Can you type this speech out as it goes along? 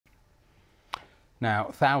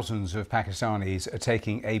Now, thousands of Pakistanis are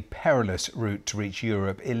taking a perilous route to reach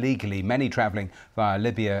Europe illegally, many travelling via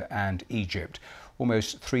Libya and Egypt.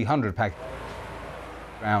 Almost 300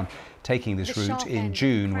 Pakistanis taking this route in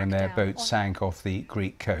June when their boat sank off the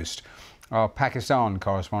Greek coast. Our Pakistan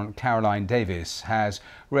correspondent Caroline Davis has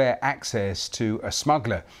rare access to a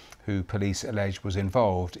smuggler who police allege was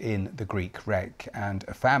involved in the Greek wreck and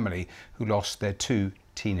a family who lost their 2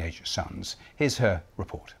 teenage sons. Here's her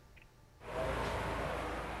report.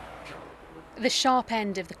 The sharp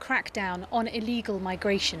end of the crackdown on illegal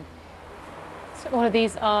migration. So all of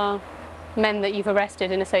these are men that you've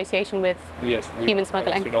arrested in association with human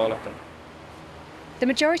smuggling? All of them. The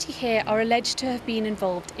majority here are alleged to have been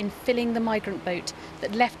involved in filling the migrant boat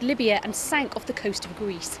that left Libya and sank off the coast of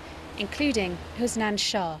Greece, including Husnan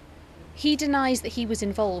Shah. He denies that he was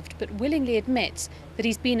involved, but willingly admits that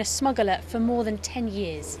he's been a smuggler for more than 10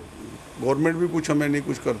 years.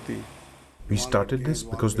 We started this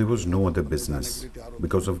because there was no other business.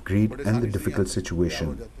 Because of greed and the difficult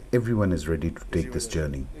situation, everyone is ready to take this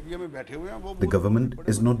journey. The government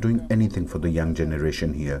is not doing anything for the young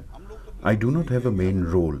generation here. I do not have a main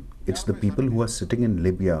role. It's the people who are sitting in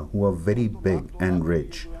Libya who are very big and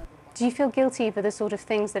rich. Do you feel guilty for the sort of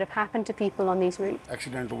things that have happened to people on these routes?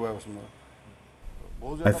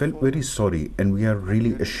 I felt very sorry and we are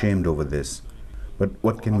really ashamed over this. But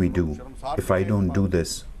what can we do? If I don't do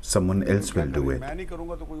this, someone else will do it.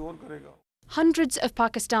 Hundreds of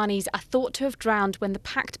Pakistanis are thought to have drowned when the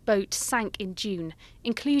packed boat sank in June,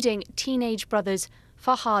 including teenage brothers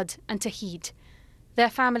Fahad and Tahid. Their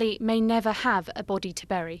family may never have a body to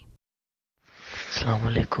bury.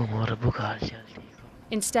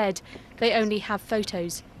 Instead, they only have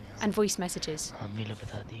photos and voice messages.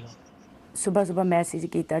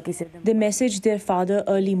 They messaged their father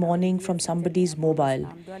early morning from somebody's mobile,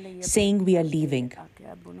 saying we are leaving.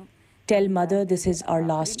 Tell mother this is our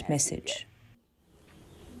last message.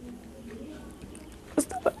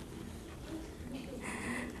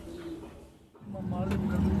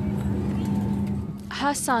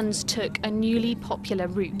 Her sons took a newly popular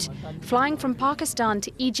route, flying from Pakistan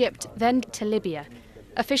to Egypt, then to Libya.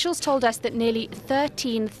 Officials told us that nearly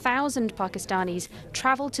 13,000 Pakistanis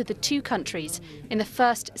travelled to the 2 countries in the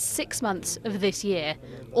first 6 months of this year,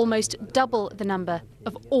 almost double the number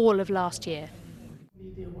of all of last year.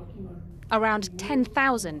 Around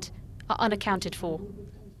 10,000 are unaccounted for.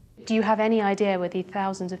 Do you have any idea where these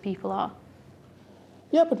thousands of people are?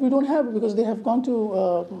 Yeah, but we don't have, because they have gone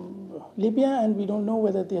to Libya, and we don't know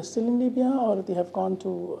whether they are still in Libya or they have gone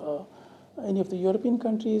to any of the European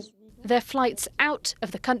countries. Their flights out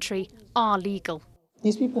of the country are legal.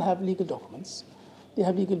 These people have legal documents. They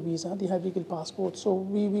have legal visa, they have legal passports, so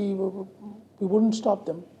we wouldn't stop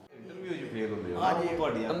them.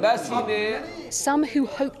 Some who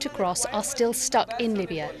hope to cross are still stuck in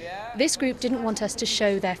Libya. This group didn't want us to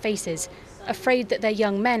show their faces, afraid that their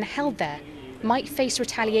young men held there might face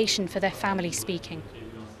retaliation for their family speaking.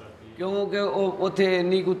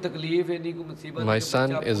 My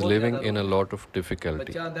son is living in a lot of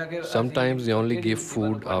difficulty. Sometimes they only give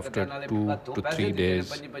food after 2 to 3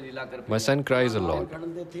 days. My son cries a lot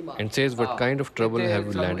and says, what kind of trouble have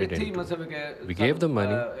we landed into? We gave the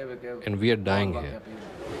money and we are dying here.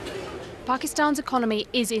 Pakistan's economy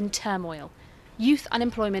is in turmoil. Youth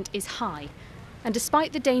unemployment is high. And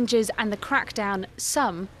despite the dangers and the crackdown,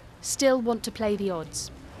 some still want to play the odds.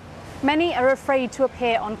 Many are afraid to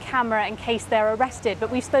appear on camera in case they're arrested, but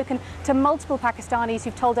we've spoken to multiple Pakistanis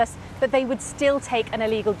who've told us that they would still take an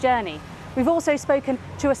illegal journey. We've also spoken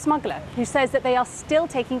to a smuggler who says that they are still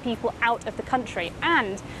taking people out of the country,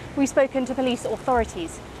 and we've spoken to police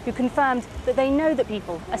authorities who confirmed that they know that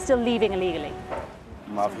people are still leaving illegally.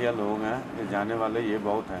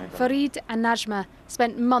 Farid and Najma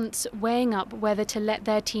spent months weighing up whether to let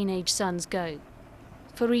their teenage sons go.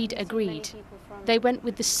 Farid agreed. They went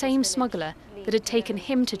with the same smuggler that had taken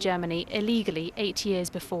him to Germany illegally 8 years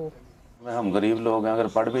before.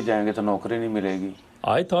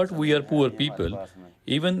 I thought we are poor people.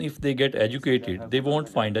 Even if they get educated, they won't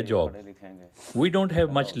find a job. We don't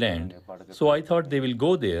have much land, so I thought they will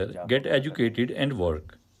go there, get educated and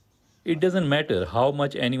work. It doesn't matter how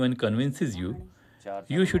much anyone convinces you,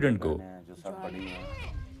 you shouldn't go.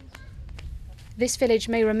 This village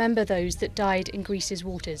may remember those that died in Greece's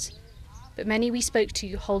waters, but many we spoke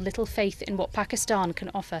to hold little faith in what Pakistan can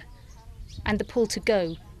offer, and the pull to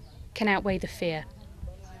go can outweigh the fear.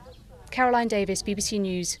 Caroline Davis, BBC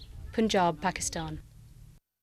News, Punjab, Pakistan.